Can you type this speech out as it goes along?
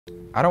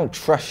I don't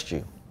trust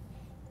you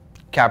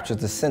captures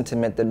the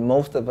sentiment that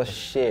most of us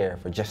share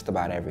for just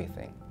about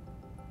everything.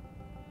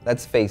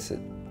 Let's face it,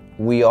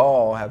 we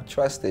all have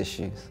trust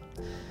issues.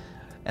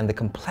 And the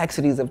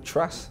complexities of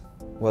trust,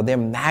 well, they're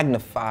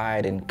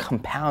magnified and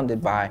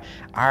compounded by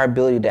our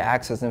ability to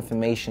access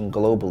information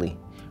globally,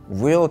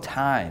 real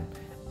time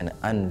and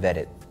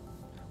unvetted.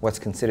 What's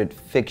considered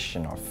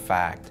fiction or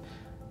fact,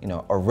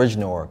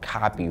 original or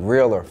copy,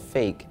 real or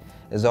fake,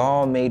 is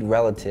all made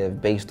relative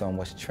based on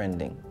what's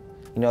trending.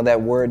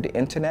 That word, the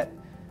internet,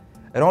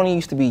 it only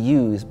used to be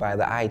used by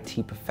the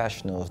IT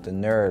professionals, the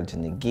nerds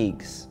and the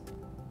geeks.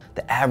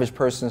 The average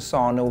person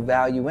saw no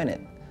value in it.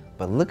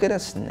 But look at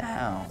us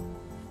now.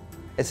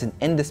 It's an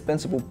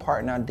indispensable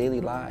part in our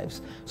daily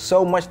lives,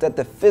 so much that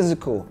the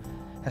physical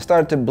has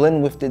started to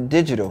blend with the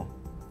digital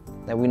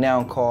that we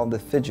now call the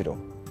phygital.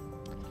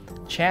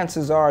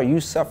 Chances are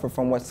you suffer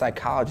from what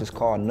psychologists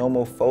call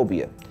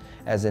nomophobia,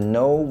 as in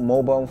no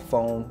mobile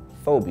phone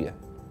phobia.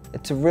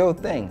 It's a real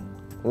thing.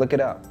 Look it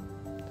up.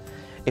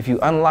 If you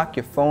unlock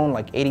your phone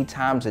like 80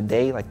 times a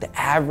day, like the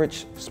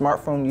average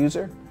smartphone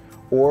user,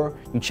 or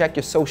you check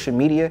your social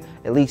media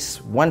at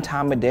least one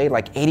time a day,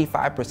 like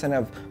 85%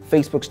 of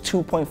Facebook's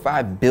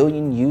 2.5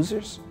 billion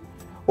users,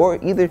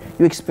 or either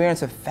you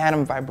experience a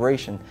phantom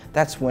vibration,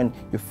 that's when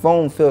your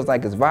phone feels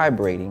like it's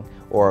vibrating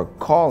or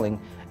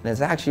calling, and it's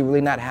actually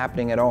really not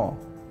happening at all.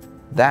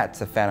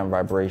 That's a phantom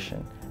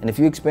vibration. And if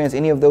you experience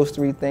any of those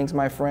three things,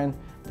 my friend,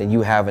 then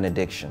you have an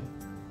addiction.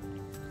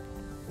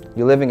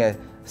 You're living a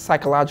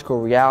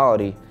psychological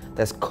reality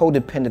that's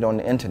codependent on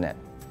the internet.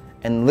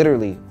 And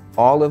literally,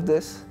 all of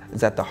this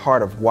is at the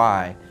heart of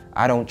why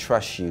I don't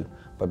trust you,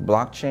 but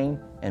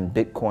blockchain and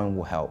Bitcoin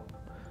will help.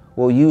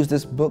 We'll use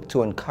this book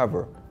to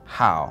uncover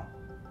how.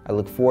 I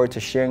look forward to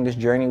sharing this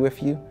journey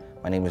with you.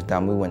 My name is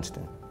Damu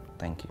Winston.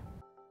 Thank you.